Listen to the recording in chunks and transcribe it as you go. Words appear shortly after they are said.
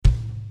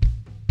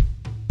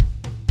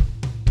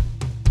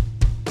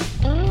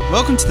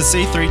Welcome to the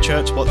C3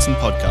 Church Watson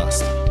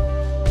podcast.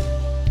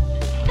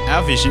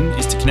 Our vision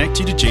is to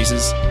connect you to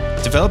Jesus,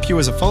 develop you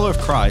as a follower of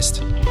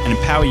Christ, and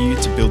empower you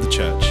to build the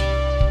church.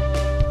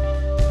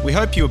 We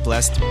hope you are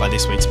blessed by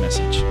this week's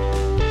message.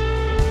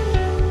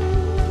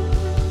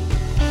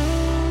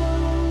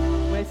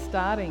 We're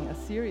starting a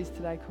series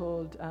today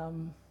called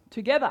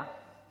Together,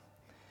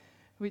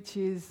 which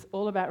is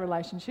all about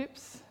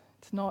relationships.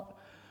 It's not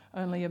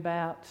only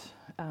about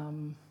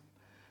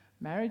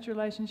marriage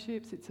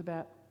relationships, it's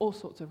about all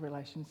sorts of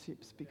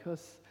relationships,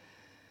 because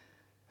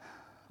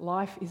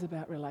life is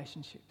about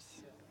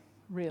relationships,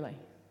 really.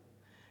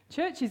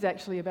 Church is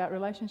actually about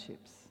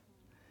relationships.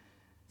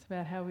 It's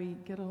about how we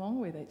get along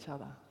with each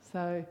other.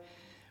 So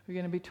we're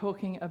going to be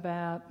talking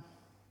about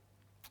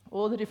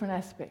all the different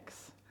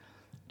aspects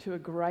to a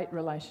great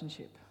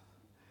relationship.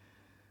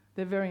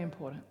 They're very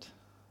important.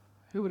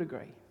 Who would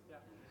agree?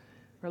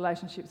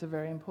 Relationships are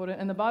very important,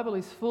 and the Bible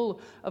is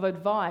full of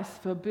advice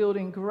for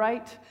building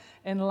great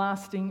and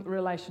lasting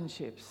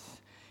relationships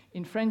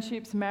in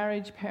friendships,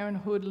 marriage,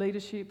 parenthood,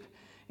 leadership,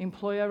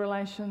 employer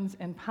relations,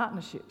 and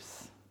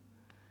partnerships.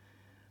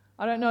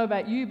 I don't know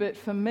about you, but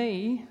for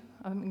me,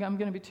 I'm going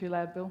to be too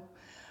loud, Bill.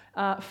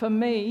 For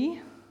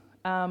me,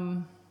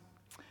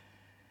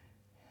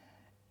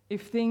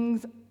 if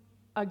things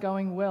are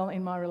going well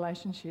in my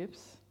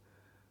relationships,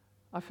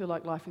 I feel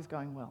like life is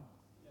going well.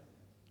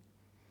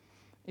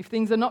 If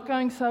things are not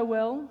going so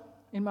well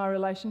in my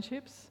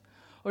relationships,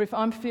 or if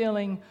I'm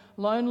feeling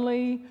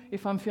lonely,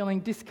 if I'm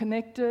feeling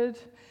disconnected,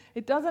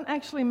 it doesn't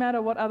actually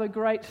matter what other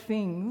great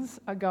things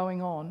are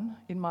going on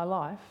in my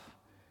life.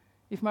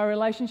 If my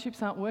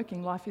relationships aren't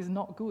working, life is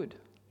not good.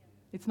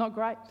 It's not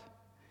great.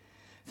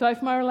 So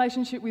if my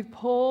relationship with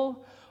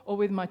Paul or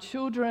with my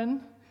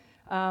children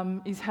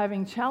is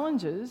having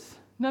challenges,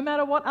 no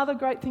matter what other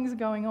great things are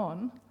going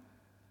on,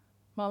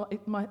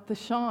 the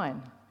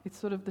shine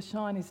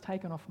is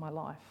taken off my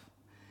life.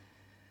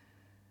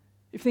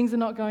 If things are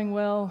not going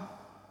well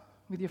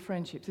with your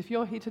friendships, if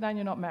you're here today and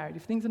you're not married,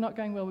 if things are not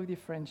going well with your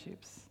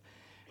friendships,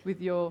 with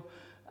your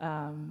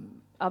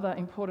other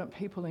important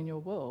people in your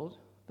world,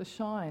 the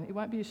shine, it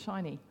won't be as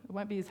shiny, it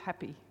won't be as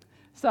happy.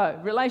 So,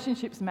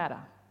 relationships matter.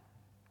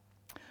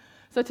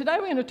 So today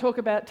we're going to talk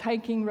about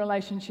taking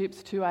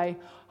relationships to a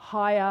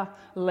higher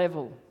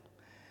level.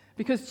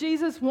 Because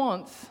Jesus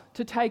wants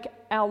to take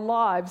our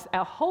lives,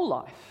 our whole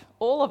life,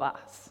 all of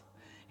us.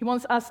 He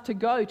wants us to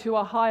go to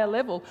a higher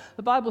level.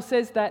 The Bible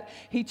says that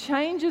He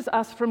changes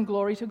us from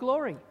glory to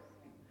glory.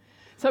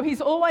 So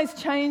He's always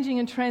changing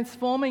and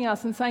transforming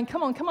us and saying,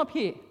 come up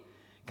here.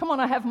 Come on,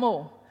 I have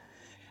more.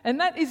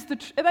 And that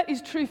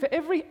is true for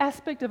every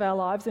aspect of our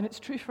lives, and it's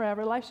true for our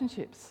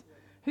relationships.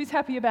 Who's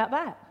happy about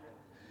that?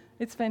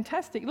 It's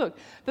fantastic. Look,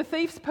 the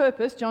thief's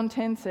purpose, John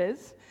 10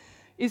 says,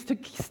 is to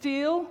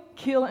steal,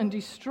 kill, and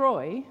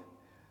destroy.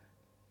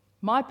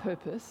 My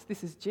purpose,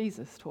 this is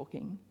Jesus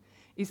talking,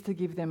 is to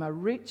give them a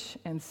rich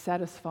and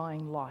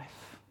satisfying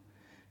life.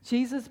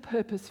 Jesus'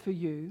 purpose for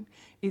you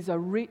is a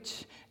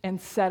rich and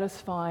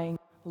satisfying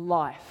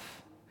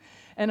life.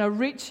 And a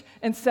rich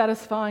and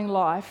satisfying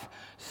life,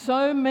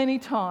 so many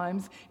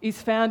times,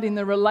 is found in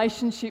the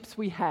relationships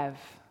we have.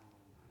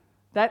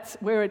 That's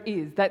where it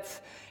is.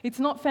 It's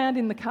not found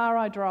in the car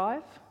I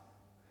drive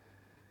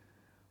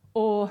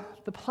or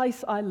the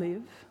place I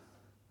live.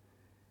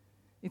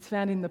 It's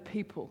found in the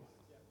people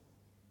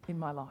in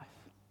my life.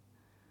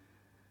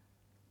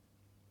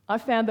 I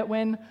found that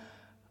when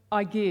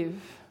I give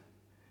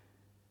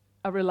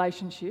a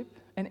relationship,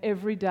 an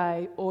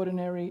everyday,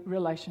 ordinary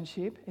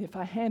relationship, if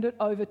I hand it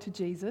over to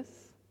Jesus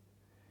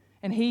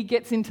and He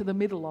gets into the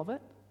middle of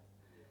it,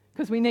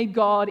 because we need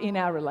God in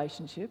our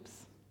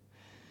relationships,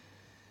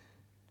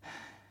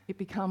 it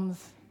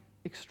becomes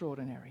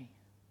extraordinary.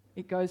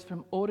 It goes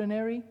from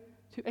ordinary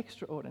to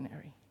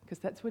extraordinary, because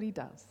that's what He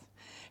does.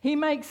 He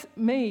makes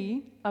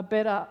me a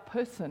better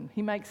person.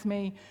 He makes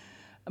me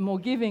more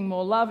giving,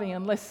 more loving,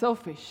 and less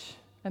selfish.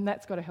 And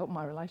that's got to help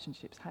my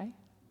relationships, hey?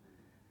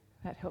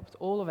 That helps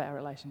all of our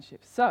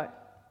relationships. So,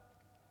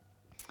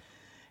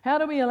 how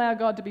do we allow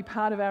God to be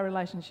part of our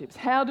relationships?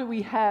 How do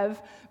we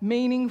have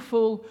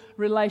meaningful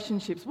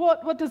relationships?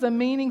 What does a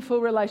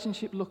meaningful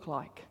relationship look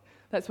like?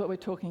 That's what we're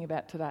talking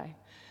about today.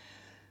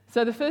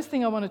 So the first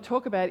thing I want to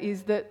talk about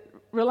is that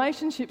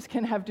relationships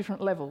can have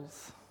different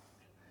levels.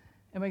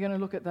 And we're going to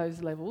look at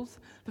those levels.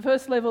 The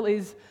first level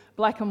is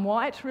black and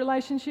white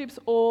relationships,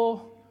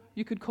 or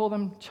you could call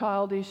them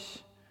childish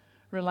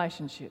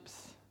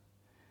relationships.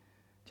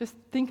 Just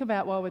think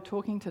about, while we're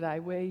talking today,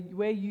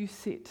 where you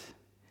sit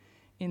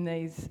in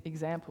these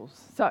examples.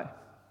 So,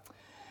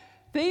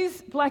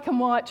 these black and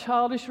white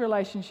childish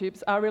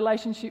relationships are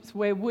relationships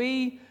where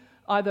we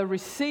either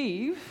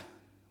receive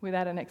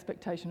without an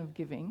expectation of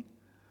giving,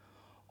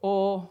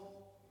 or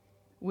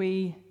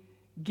we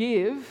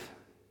give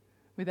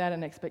without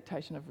an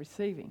expectation of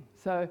receiving.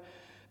 So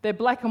they're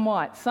black and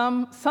white.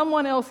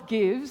 Someone else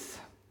gives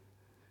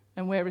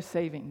and we're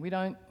receiving.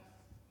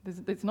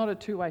 It's not a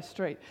two-way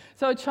street.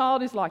 So a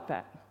child is like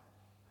that.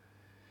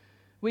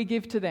 We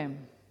give to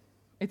them.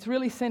 It's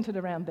really centered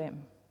around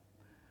them,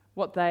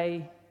 what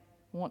they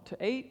want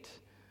to eat,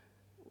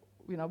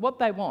 what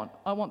they want.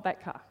 I want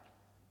that car.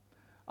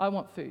 I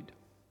want food.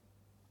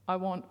 I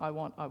want.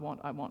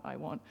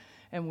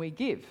 And we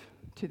give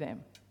to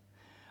them.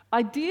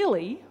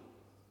 Ideally,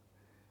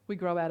 we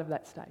grow out of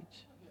that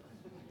stage.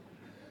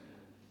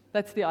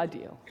 That's the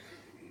ideal.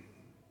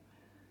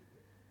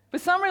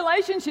 But some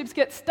relationships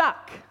get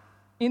stuck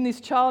in this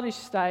childish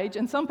stage,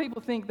 and some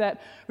people think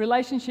that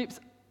relationships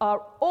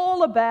are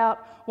all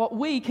about what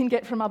we can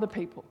get from other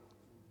people.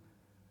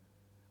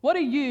 What are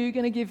you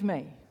going to give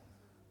me?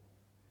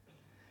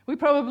 We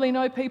probably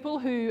know people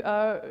who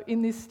are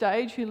in this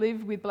stage who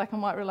live with black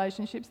and white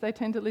relationships. They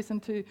tend to listen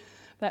to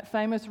that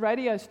famous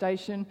radio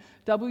station,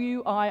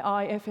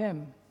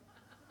 WIIFM,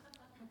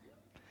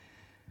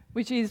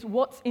 which is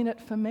What's in It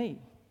for Me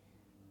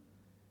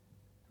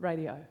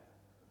radio.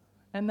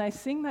 And they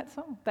sing that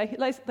song. They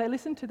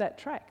listen to that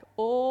track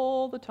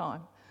all the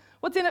time.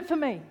 What's in it for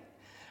me?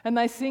 And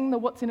they sing the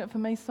What's in it for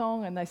me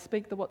song, and they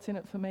speak the What's in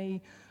it for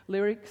me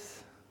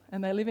lyrics,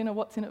 and they live in a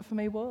What's in it for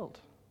me world.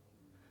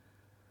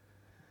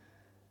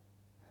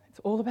 It's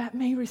all about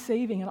me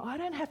receiving, and I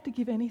don't have to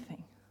give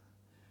anything.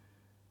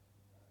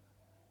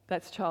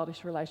 That's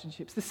childish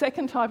relationships. The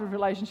second type of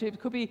relationship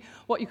could be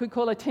what you could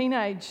call a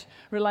teenage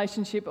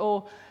relationship,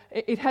 or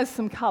it has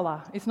some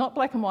colour. It's not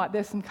black and white,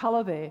 there's some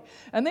colour there.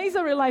 And these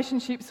are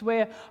relationships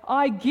where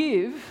I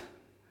give,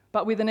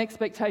 but with an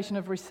expectation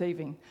of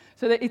receiving.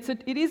 So that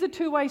it is a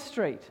two-way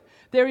street.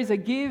 There is a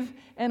give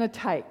and a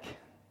take.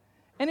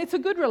 And it's a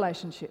good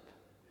relationship.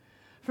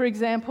 For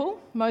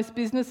example, most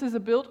businesses are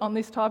built on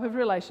this type of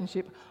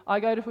relationship.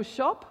 I go to a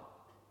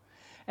shop,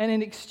 and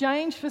in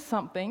exchange for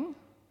something,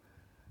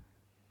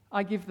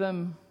 I give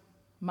them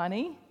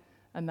money,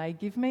 and they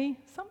give me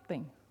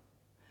something.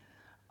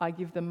 I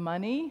give them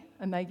money,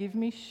 and they give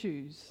me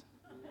shoes.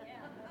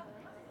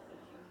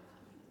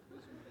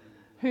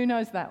 Who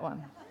knows that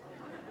one?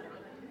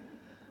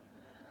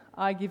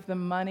 I give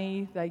them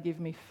money, they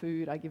give me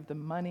food, I give them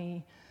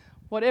money.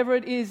 Whatever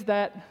it is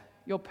that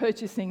you're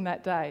purchasing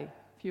that day.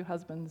 A few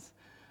husbands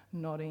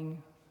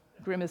nodding,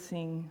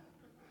 grimacing.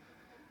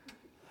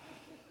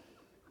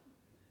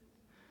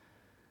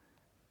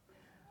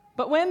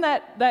 But when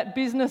that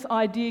business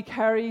idea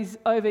carries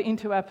over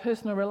into our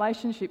personal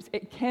relationships,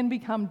 it can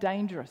become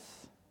dangerous.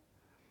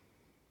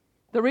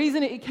 The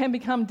reason it can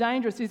become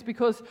dangerous is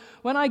because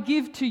when I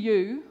give to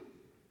you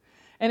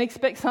and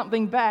expect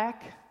something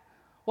back,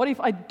 what if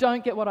I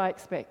don't get what I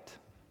expect?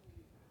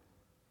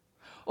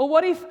 Or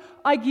what if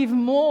I give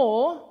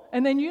more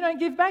and then you don't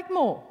give back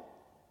more?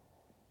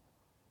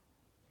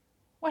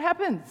 What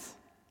happens?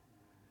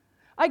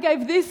 I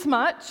gave this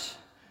much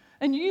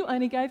and you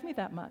only gave me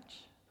that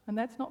much. And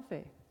that's not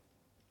fair.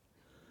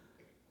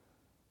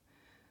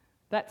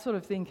 That sort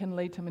of thing can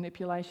lead to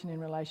manipulation in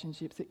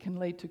relationships. It can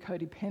lead to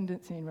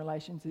codependency in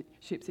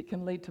relationships. It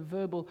can lead to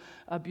verbal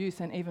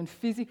abuse and even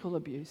physical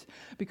abuse.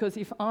 Because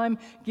if I'm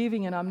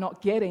giving and I'm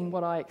not getting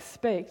what I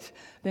expect,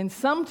 then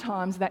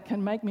sometimes that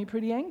can make me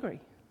pretty angry.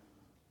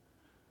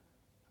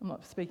 I'm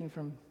not speaking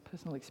from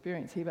personal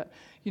experience here, but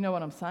you know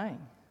what I'm saying.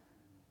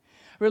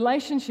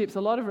 Relationships,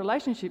 a lot of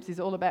relationships is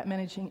all about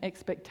managing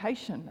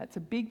expectation. That's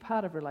a big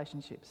part of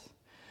relationships.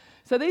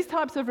 So these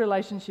types of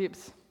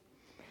relationships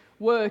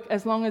work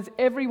as long as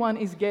everyone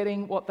is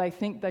getting what they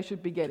think they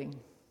should be getting.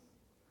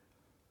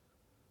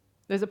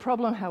 There's a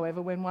problem,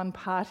 however, when one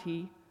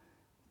party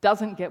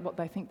doesn't get what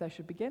they think they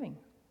should be getting.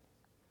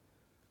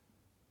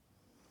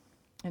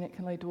 And it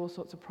can lead to all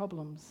sorts of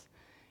problems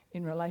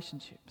in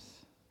relationships.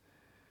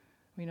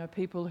 We know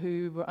people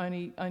who were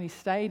only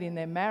stayed in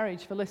their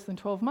marriage for less than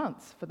 12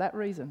 months for that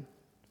reason,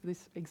 for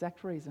this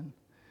exact reason.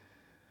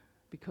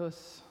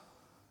 Because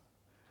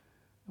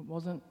it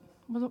wasn't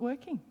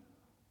working.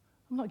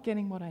 I'm not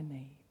getting what I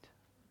need.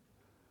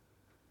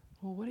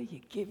 Well, what are you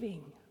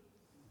giving?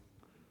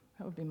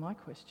 That would be my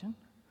question.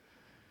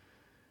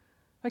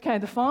 Okay,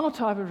 the final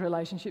type of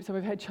relationship. So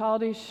we've had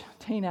childish,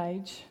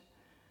 teenage,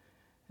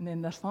 and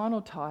then the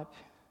final type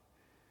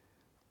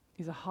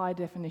is a high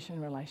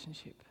definition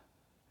relationship.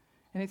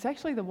 And it's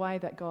actually the way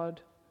that God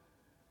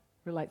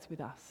relates with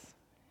us.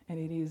 And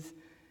it is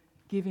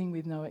giving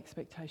with no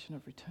expectation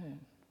of return.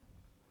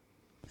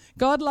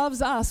 God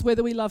loves us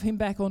whether we love him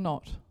back or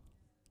not.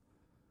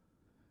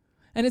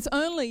 And it's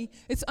only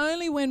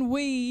when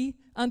we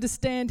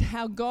understand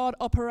how God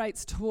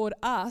operates toward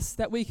us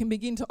that we can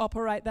begin to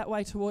operate that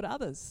way toward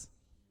others.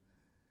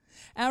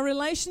 Our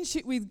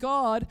relationship with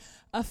God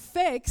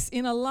affects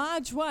in a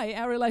large way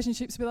our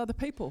relationships with other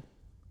people.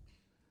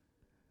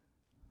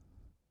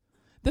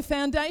 The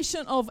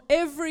foundation of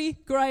every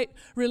great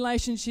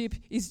relationship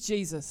is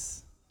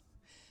Jesus.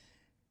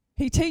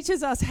 He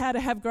teaches us how to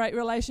have great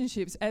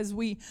relationships. As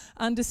we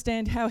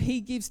understand how he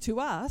gives to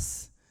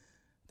us,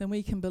 then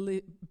we can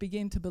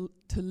begin to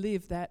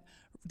live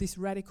this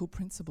radical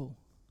principle.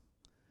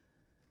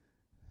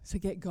 To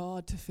get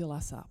God to fill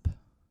us up.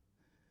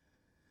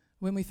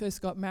 When we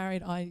first got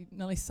married, I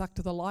nearly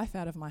sucked the life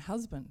out of my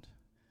husband.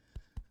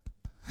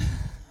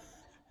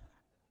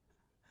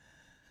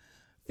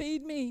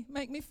 Feed me,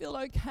 make me feel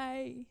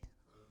okay.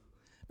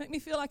 Make me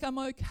feel like I'm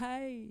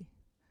okay.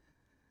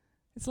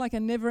 It's like a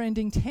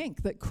never-ending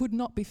tank that could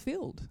not be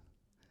filled,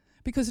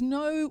 because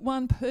no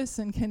one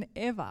person can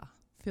ever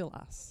fill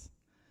us,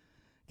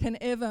 can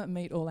ever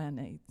meet all our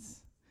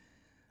needs.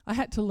 I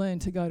had to learn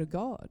to go to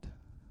God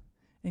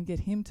and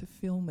get him to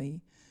fill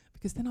me,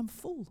 because then I'm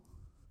full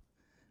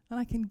and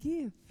I can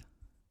give.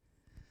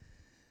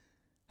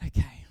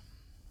 Okay.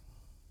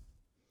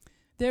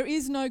 There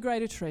is no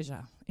greater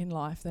treasure in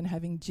life than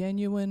having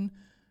genuine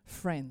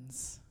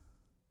friends.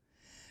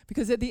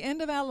 Because at the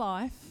end of our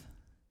life,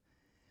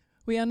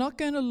 we are not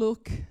going to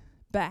look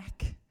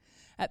back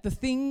at the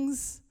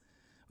things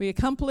we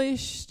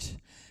accomplished,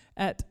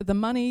 at the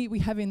money we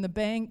have in the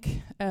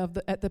bank,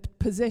 at the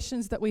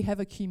possessions that we have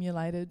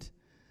accumulated.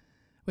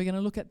 We're going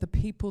to look at the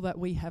people that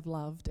we have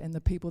loved and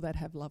the people that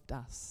have loved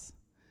us.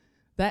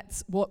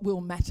 That's what will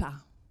matter.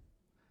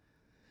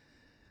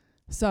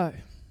 So,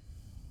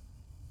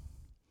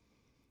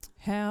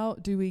 how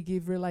do we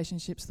give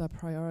relationships the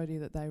priority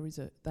that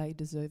they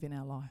deserve in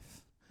our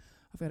life?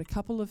 I've got a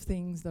couple of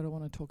things that I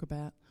want to talk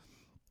about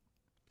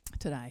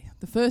today.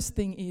 The first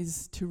thing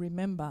is to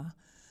remember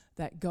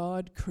that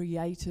God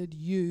created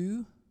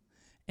you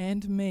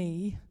and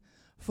me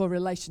for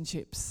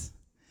relationships.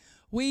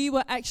 We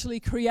were actually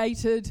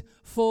created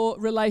for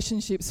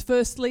relationships.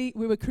 Firstly,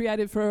 we were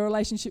created for a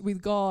relationship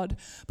with God,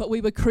 but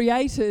we were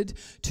created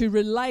to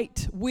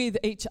relate with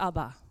each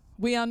other.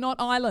 We are not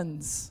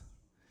islands.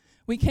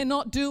 We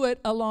cannot do it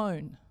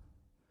alone.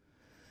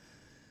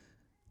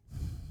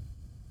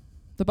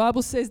 The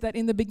Bible says that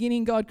in the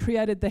beginning God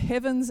created the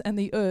heavens and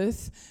the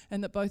earth,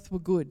 and that both were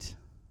good.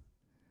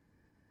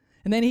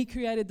 And then he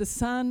created the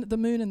sun, the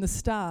moon, and the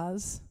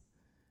stars,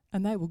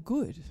 and they were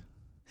good.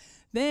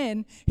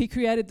 Then he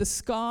created the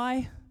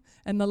sky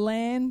and the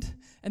land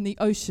and the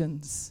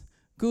oceans.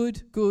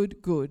 Good,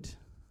 good, good.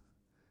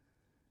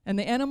 And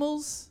the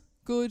animals,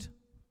 good.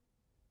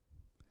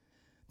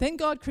 Then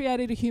God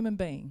created a human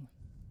being,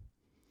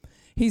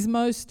 his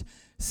most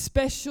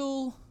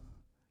special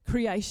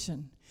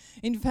creation.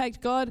 In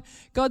fact, God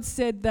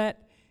said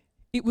that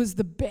it was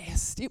the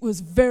best. It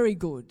was very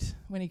good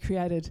when he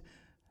created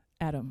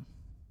Adam.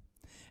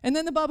 And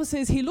then the Bible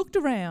says he looked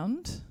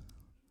around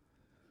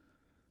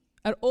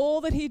at all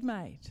that he'd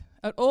made,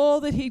 at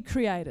all that he'd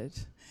created,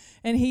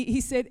 and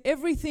he said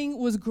everything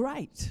was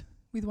great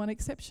with one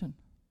exception.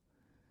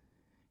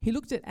 He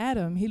looked at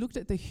Adam, he looked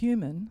at the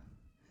human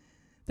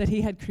that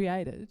he had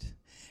created,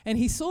 and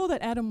he saw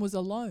that Adam was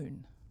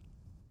alone.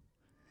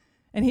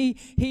 And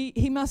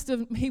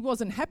he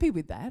wasn't happy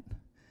with that,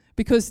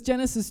 because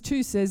Genesis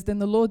 2 says, then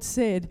the Lord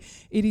said,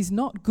 it is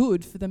not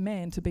good for the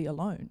man to be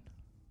alone.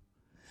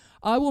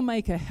 I will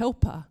make a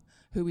helper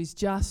who is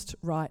just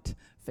right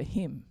for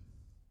him.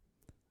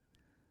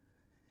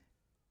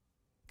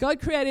 God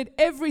created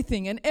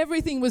everything, and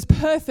everything was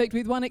perfect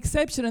with one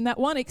exception, and that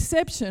one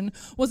exception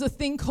was a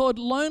thing called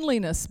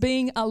loneliness,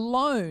 being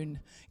alone.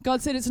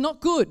 God said it's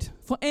not good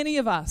for any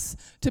of us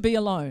to be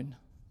alone.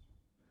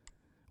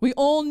 We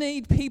all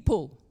need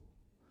people.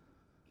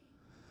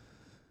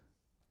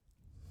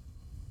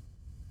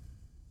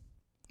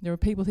 There are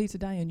people here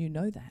today, and you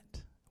know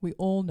that. We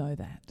all know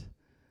that.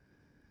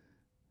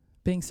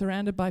 Being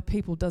surrounded by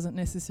people doesn't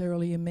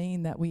necessarily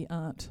mean that we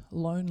aren't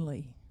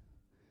lonely.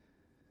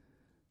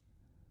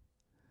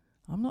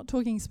 I'm not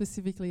talking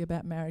specifically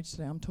about marriage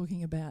today. I'm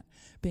talking about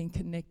being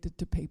connected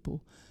to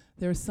people.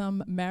 There are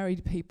some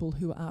married people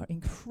who are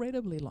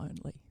incredibly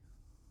lonely.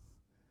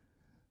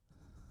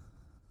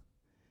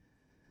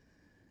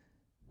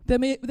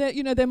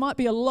 There might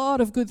be a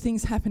lot of good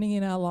things happening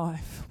in our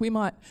life. We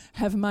might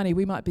have money.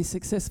 We might be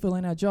successful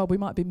in our job. We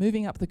might be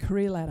moving up the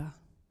career ladder.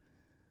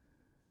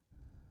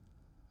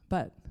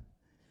 But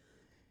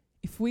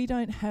if we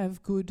don't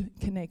have good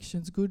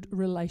connections, good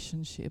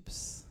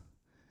relationships,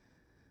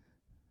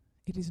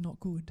 it is not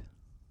good.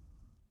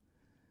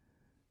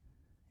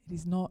 It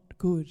is not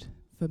good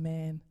for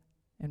man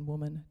and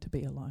woman to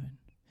be alone.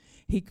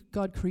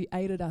 God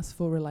created us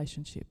for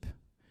relationship.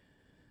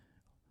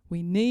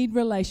 We need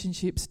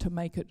relationships to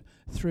make it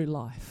through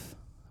life.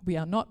 We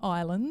are not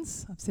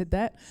islands. I've said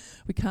that.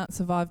 We can't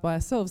survive by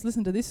ourselves.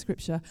 Listen to this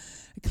scripture,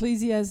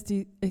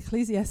 Ecclesiastes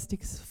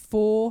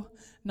 4,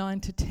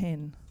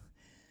 9-10.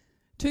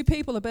 2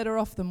 people are better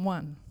off than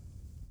one,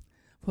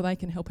 for they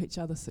can help each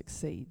other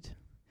succeed.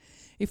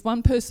 If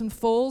one person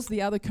falls,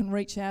 the other can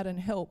reach out and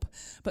help.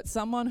 But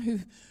someone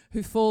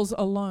who falls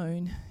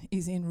alone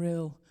is in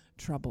real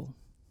trouble.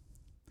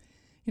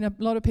 You know,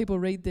 a lot of people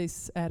read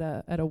this at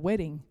a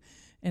wedding,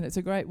 and it's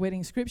a great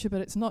wedding scripture,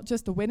 but it's not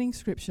just a wedding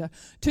scripture.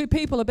 2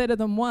 people are better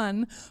than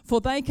one,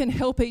 for they can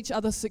help each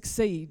other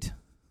succeed.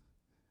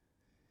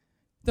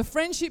 The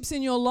friendships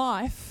in your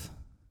life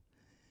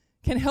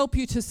can help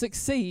you to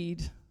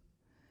succeed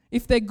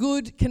if they're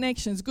good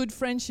connections, good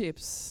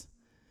friendships.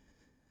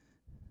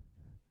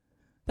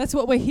 That's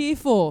what we're here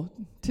for,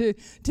 to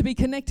be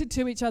connected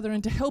to each other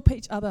and to help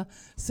each other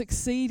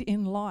succeed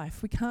in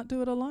life. We can't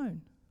do it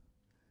alone.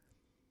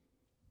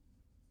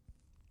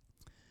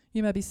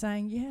 You may be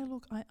saying, yeah,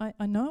 look,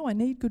 I know I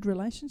need good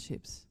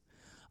relationships.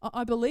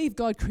 I believe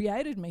God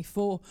created me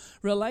for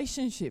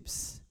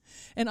relationships.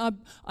 And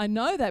I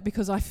know that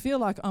because I feel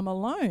like I'm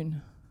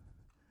alone.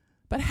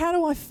 But how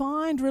do I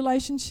find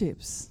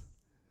relationships?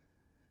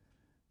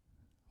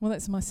 Well,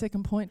 that's my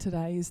second point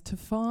today, is to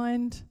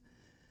find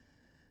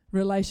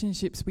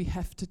relationships we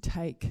have to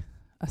take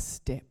a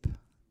step.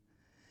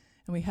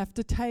 And we have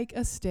to take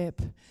a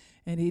step,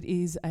 and it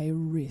is a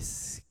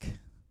risk.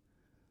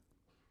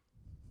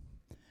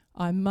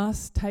 I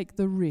must take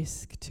the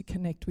risk to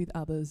connect with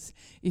others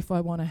if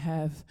I want to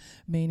have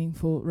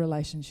meaningful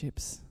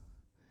relationships.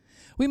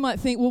 We might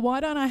think, well, why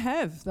don't I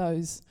have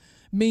those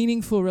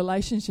meaningful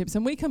relationships?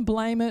 And we can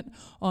blame it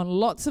on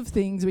lots of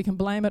things. We can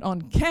blame it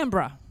on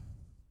Canberra,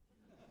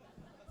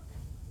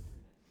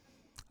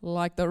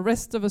 like the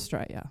rest of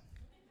Australia.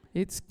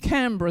 It's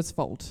Canberra's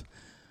fault.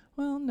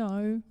 Well,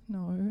 no.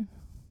 Don't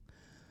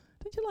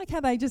you like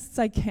how they just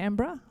say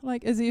Canberra?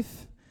 Like as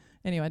if...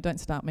 Anyway, don't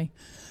start me.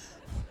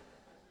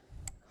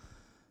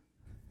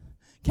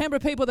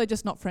 Canberra people, they're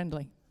just not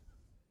friendly.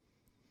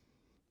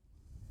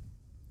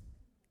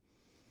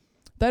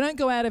 They don't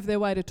go out of their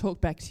way to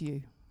talk back to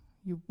you.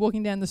 You're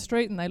walking down the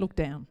street and they look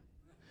down.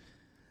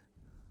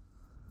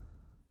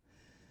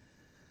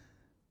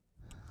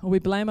 Or we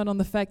blame it on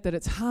the fact that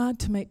it's hard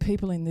to meet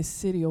people in this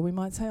city. Or we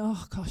might say,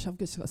 oh gosh, I've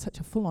just got such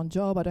a full-on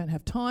job, I don't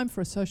have time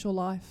for a social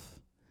life.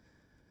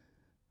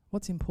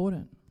 What's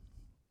important?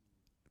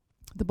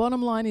 The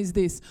bottom line is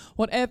this: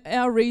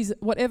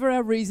 whatever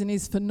our reason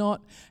is for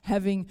not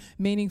having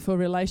meaningful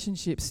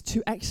relationships,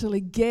 to actually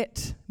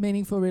get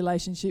meaningful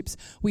relationships,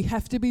 we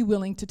have to be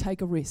willing to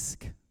take a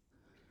risk.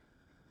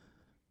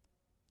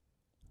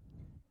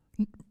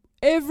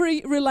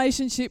 Every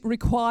relationship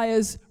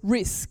requires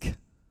risk.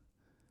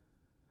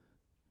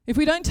 If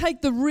we don't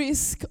take the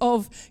risk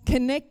of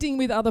connecting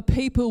with other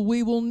people,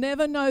 we will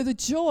never know the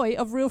joy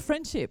of real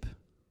friendship.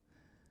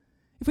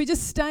 If we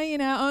just stay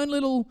in our own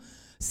little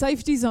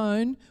safety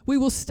zone, we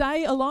will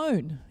stay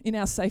alone in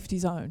our safety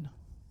zone.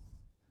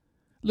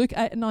 Luke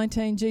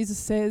 8:19, Jesus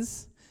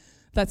says,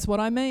 that's what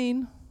I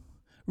mean.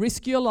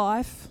 Risk your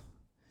life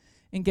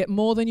and get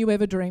more than you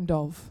ever dreamed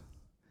of.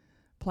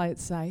 Play it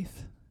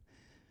safe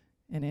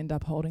and end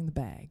up holding the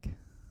bag.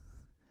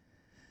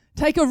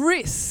 Take a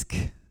risk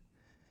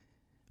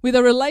with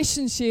a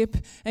relationship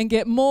and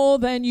get more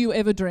than you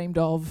ever dreamed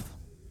of.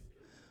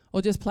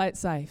 Or just play it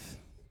safe.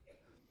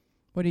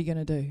 What are you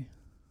going to do?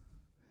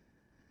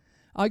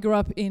 I grew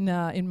up in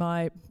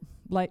my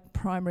late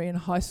primary and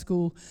high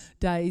school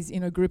days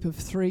in a group of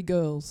 3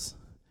 girls.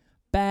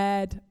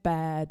 Bad.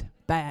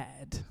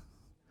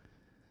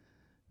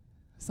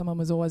 Someone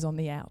was always on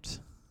the out.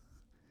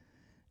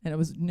 And it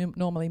was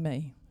normally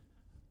me.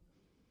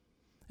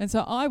 And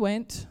so I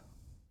went,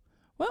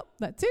 well,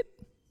 that's it.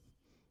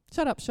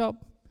 Shut up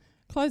shop.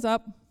 Close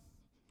up.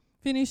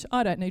 Finish.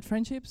 I don't need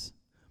friendships.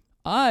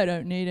 I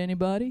don't need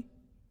anybody.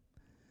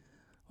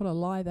 What a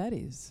lie that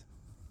is.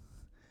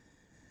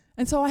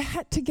 And so I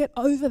had to get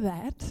over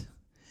that,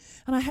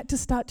 and I had to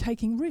start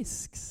taking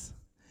risks.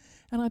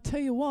 And I tell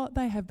you what,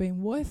 they have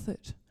been worth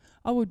it.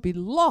 I would be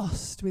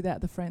lost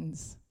without the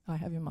friends I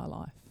have in my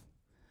life.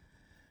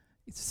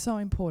 It's so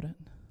important.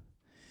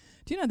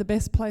 Do you know the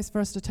best place for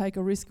us to take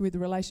a risk with a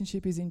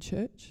relationship is in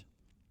church?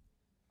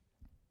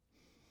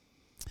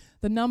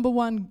 The number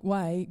one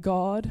way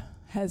God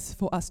has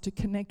for us to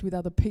connect with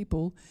other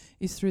people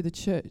is through the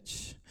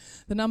church.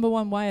 The number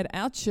one way at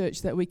our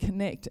church that we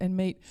connect and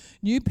meet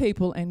new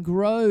people and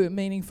grow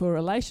meaningful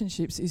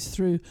relationships is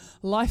through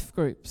life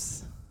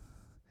groups.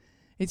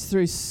 It's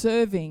through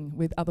serving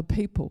with other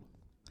people.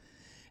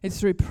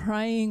 It's through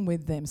praying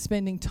with them,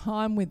 spending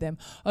time with them,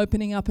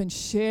 opening up and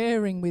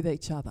sharing with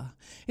each other.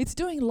 It's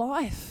doing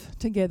life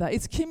together.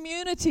 It's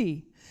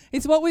community.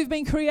 It's what we've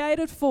been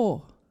created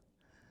for.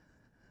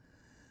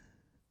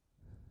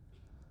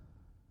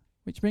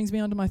 Which brings me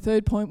on to my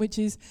third point, which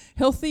is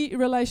healthy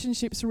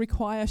relationships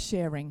require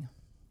sharing.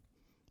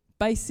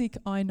 Basic,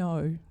 I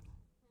know.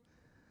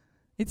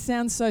 It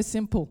sounds so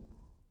simple.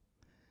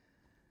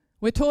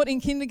 We're taught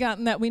in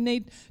kindergarten that we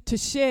need to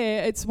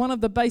share. It's one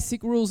of the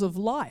basic rules of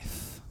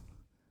life.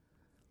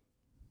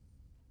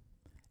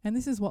 And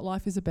this is what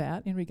life is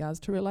about in regards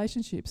to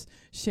relationships,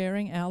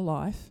 sharing our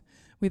life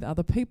with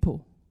other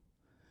people.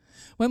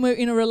 When we're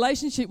in a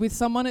relationship with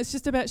someone, it's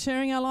just about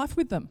sharing our life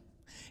with them.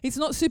 It's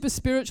not super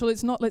spiritual.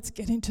 It's not let's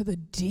get into the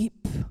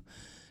deep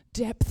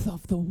depth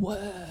of the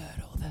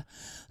word, or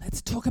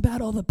let's talk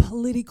about all the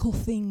political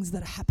things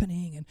that are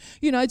happening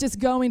and, just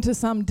go into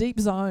some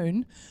deep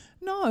zone.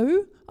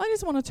 No, I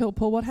just want to tell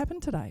Paul what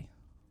happened today.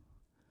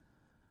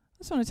 I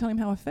just want to tell him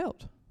how I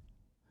felt.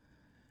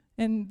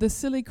 And the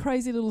silly,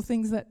 crazy little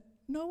things that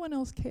no one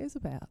else cares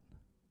about,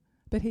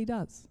 but he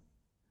does,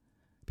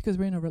 because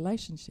we're in a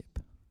relationship.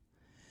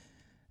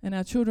 And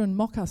our children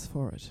mock us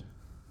for it.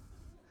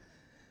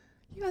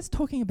 You guys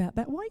talking about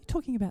that? Why are you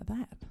talking about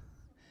that?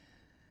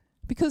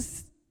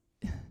 Because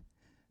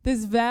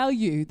there's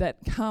value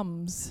that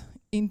comes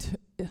in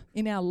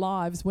our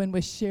lives when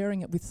we're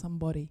sharing it with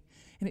somebody.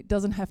 And it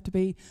doesn't have to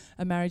be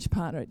a marriage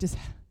partner. It just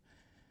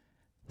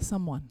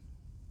someone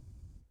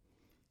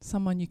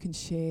you can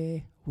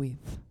share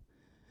with.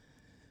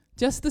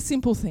 Just the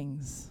simple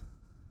things.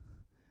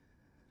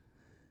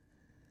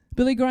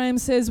 Billy Graham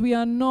says, we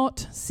are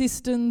not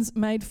cisterns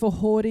made for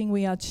hoarding,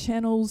 we are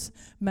channels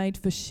made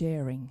for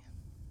sharing.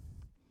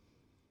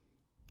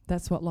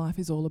 That's what life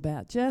is all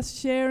about, just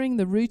sharing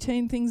the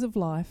routine things of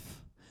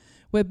life.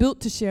 We're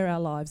built to share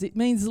our lives. It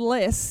means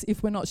less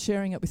if we're not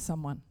sharing it with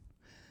someone.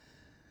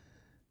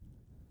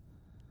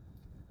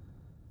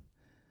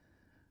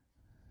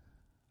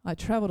 I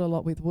travelled a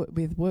lot with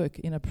work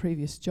in a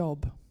previous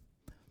job.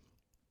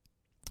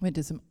 Went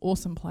to some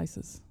awesome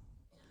places.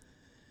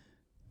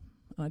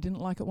 I didn't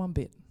like it one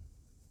bit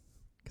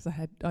because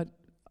I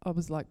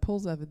was like,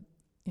 Paul's over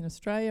in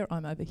Australia,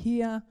 I'm over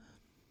here.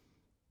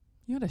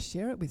 You got to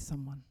share it with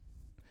someone.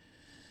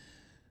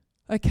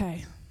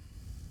 Okay.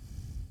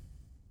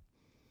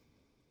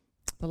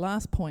 The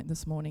last point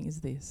this morning is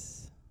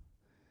this.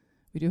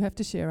 We do have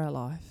to share our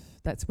life.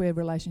 That's where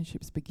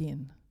relationships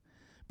begin.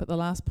 But the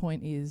last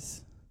point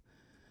is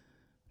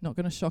not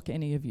going to shock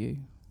any of you,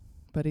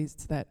 but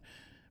it's that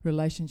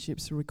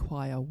relationships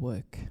require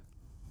work.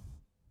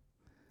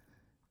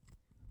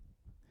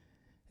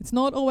 It's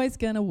not always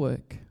going to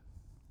work.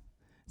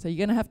 So you're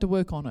going to have to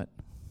work on it.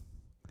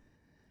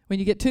 When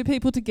you get two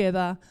people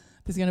together,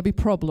 there's going to be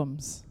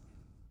problems.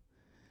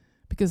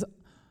 Because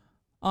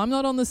I'm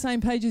not on the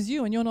same page as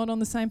you and you're not on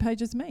the same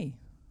page as me.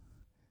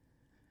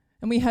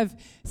 And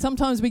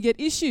sometimes we get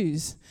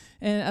issues.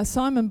 And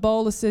Simon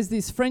Bowler says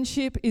this,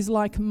 friendship is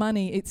like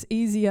money. It's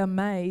easier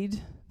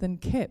made than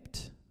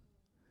kept.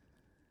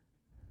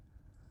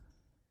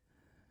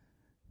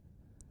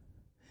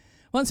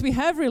 Once we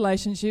have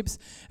relationships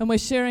and we're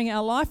sharing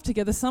our life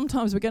together,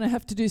 sometimes we're going to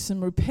have to do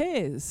some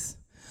repairs.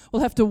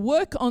 We'll have to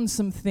work on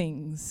some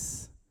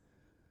things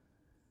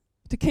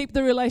to keep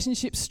the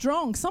relationship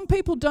strong. Some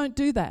people don't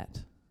do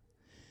that.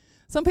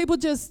 Some people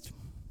just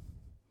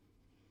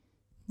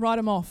write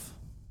them off.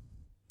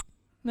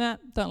 Nah,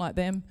 don't like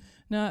them.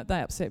 No,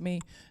 they upset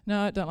me.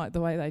 No, don't like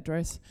the way they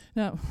dress.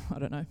 No, I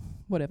don't know,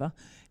 whatever.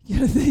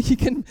 You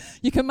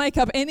can make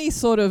up any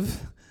sort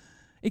of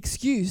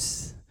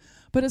excuse.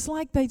 But it's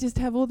like they just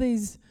have all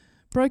these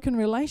broken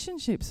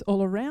relationships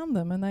all around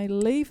them and they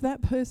leave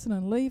that person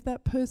and leave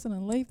that person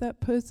and leave that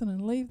person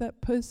and leave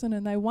that person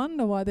and they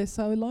wonder why they're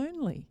so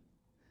lonely.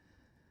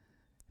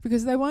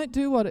 Because they won't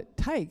do what it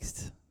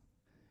takes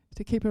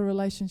to keep a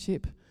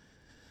relationship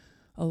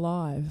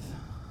alive.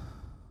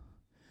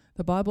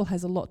 The Bible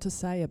has a lot to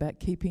say about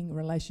keeping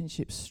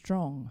relationships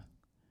strong.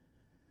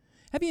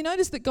 Have you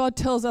noticed that God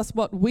tells us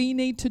what we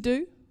need to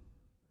do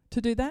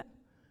that?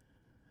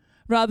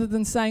 Rather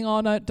than saying, oh,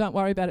 no, don't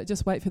worry about it,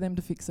 just wait for them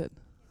to fix it.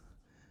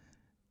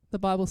 The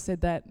Bible said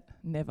that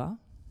never.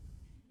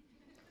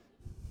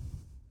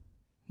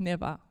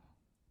 Never.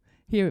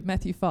 Here at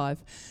Matthew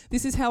 5.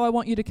 This is how I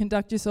want you to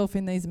conduct yourself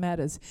in these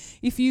matters.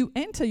 If you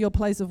enter your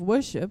place of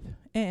worship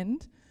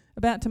and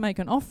about to make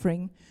an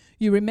offering,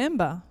 you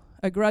remember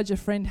a grudge a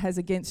friend has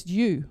against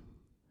you.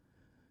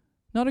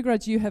 Not a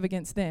grudge you have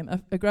against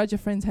them. A grudge a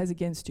friend has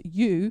against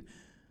you.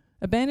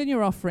 Abandon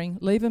your offering,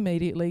 leave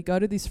immediately, go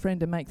to this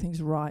friend and make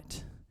things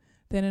right.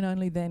 Then and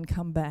only then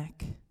come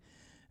back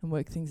and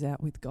work things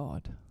out with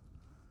God.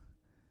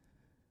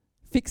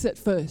 Fix it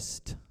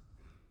first.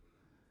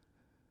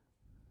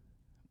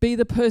 Be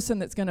the person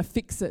that's going to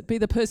fix it. Be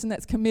the person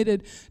that's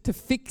committed to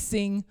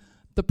fixing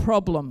the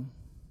problem.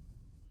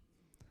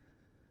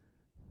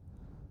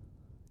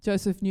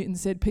 Joseph Newton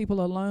said, people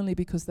are lonely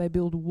because they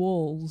build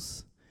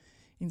walls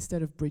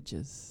instead of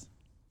bridges.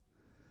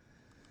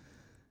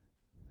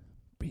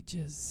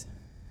 Bridges.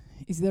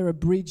 Is there a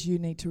bridge you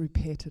need to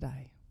repair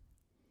today?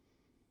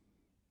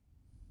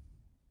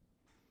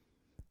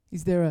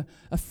 Is there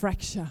a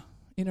fracture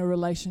in a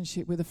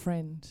relationship with a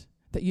friend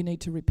that you need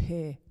to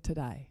repair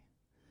today?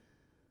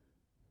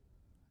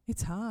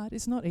 It's hard.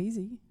 It's not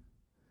easy.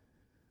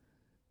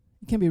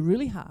 It can be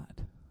really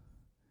hard.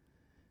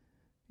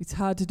 It's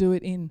hard to do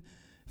it in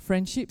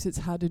friendships. It's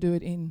hard to do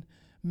it in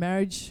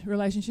marriage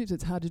relationships.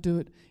 It's hard to do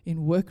it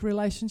in work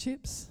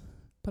relationships.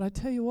 But I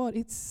tell you what,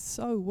 it's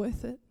so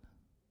worth it.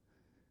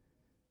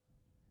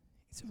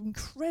 It's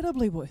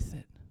incredibly worth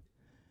it.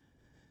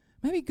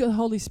 Maybe the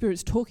Holy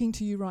Spirit's talking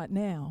to you right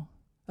now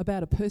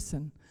about a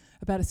person,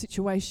 about a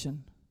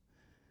situation,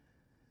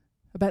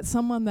 about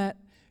someone that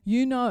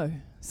you know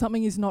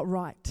something is not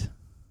right.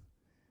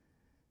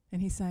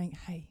 And he's saying,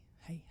 hey,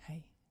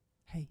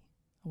 I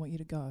want you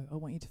to go. I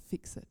want you to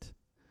fix it.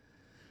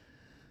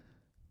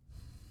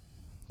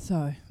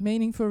 So,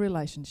 meaningful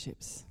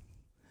relationships.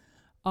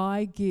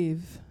 I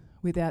give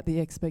without the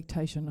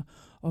expectation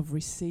of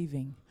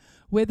receiving.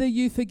 Whether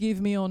you forgive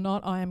me or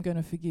not, I am going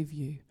to forgive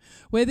you.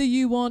 Whether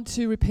you want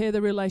to repair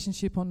the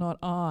relationship or not,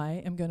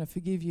 I am going to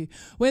forgive you.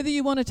 Whether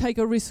you want to take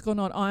a risk or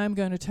not, I am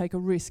going to take a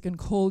risk and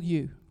call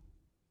you.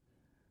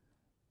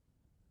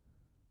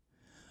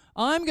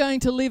 I'm going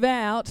to live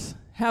out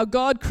how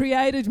God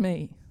created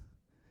me.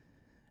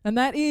 And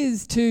that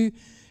is to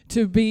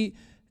be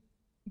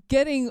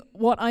getting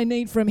what I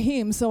need from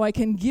Him so I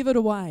can give it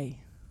away.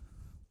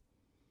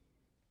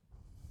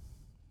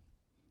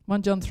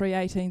 1 John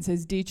 3:18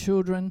 says, "Dear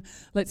children,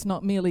 let's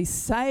not merely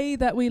say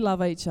that we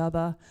love each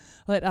other.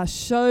 Let us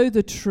show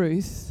the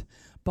truth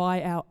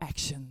by our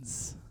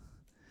actions,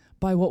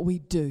 by what we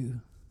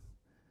do.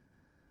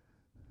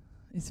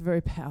 It's a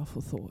very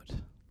powerful thought.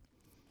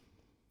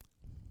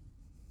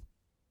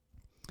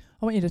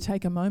 I want you to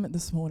take a moment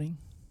this morning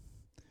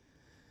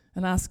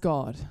and ask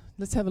God.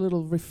 Let's have a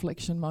little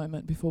reflection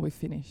moment before we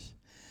finish.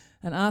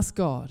 And ask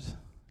God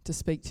to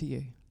speak to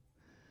you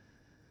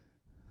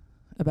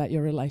about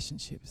your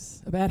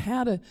relationships, about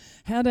how to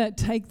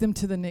take them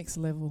to the next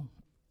level,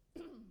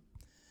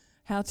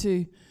 how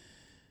to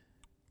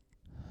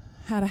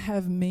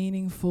have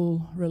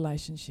meaningful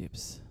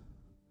relationships.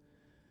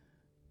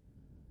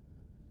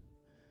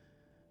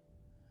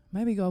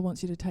 Maybe God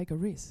wants you to take a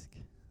risk.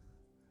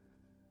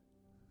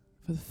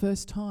 For the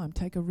first time,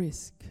 take a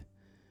risk.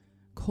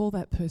 Call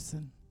that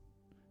person.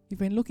 You've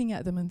been looking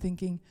at them and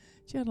thinking,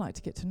 gee, I'd like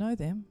to get to know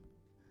them.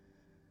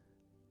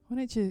 Why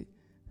don't you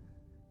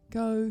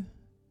go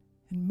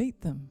and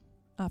meet them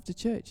after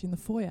church in the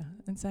foyer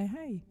and say,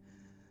 hey,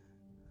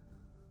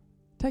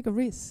 take a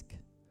risk.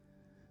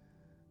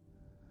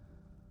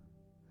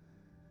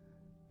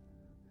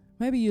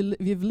 Maybe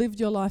you've lived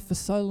your life for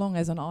so long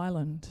as an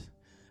island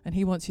and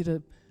he wants you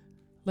to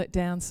let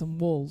down some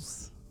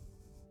walls.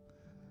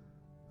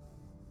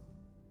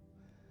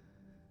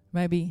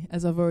 Maybe,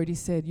 as I've already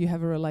said, you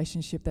have a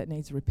relationship that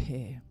needs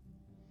repair.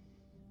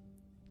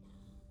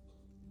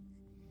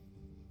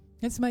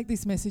 Let's make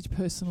this message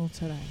personal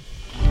today.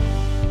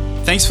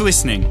 Thanks for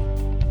listening.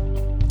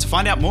 To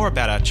find out more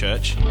about our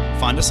church,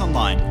 find us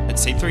online at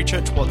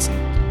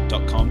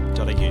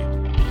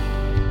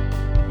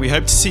c3churchwatson.com.au. We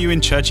hope to see you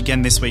in church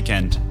again this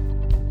weekend.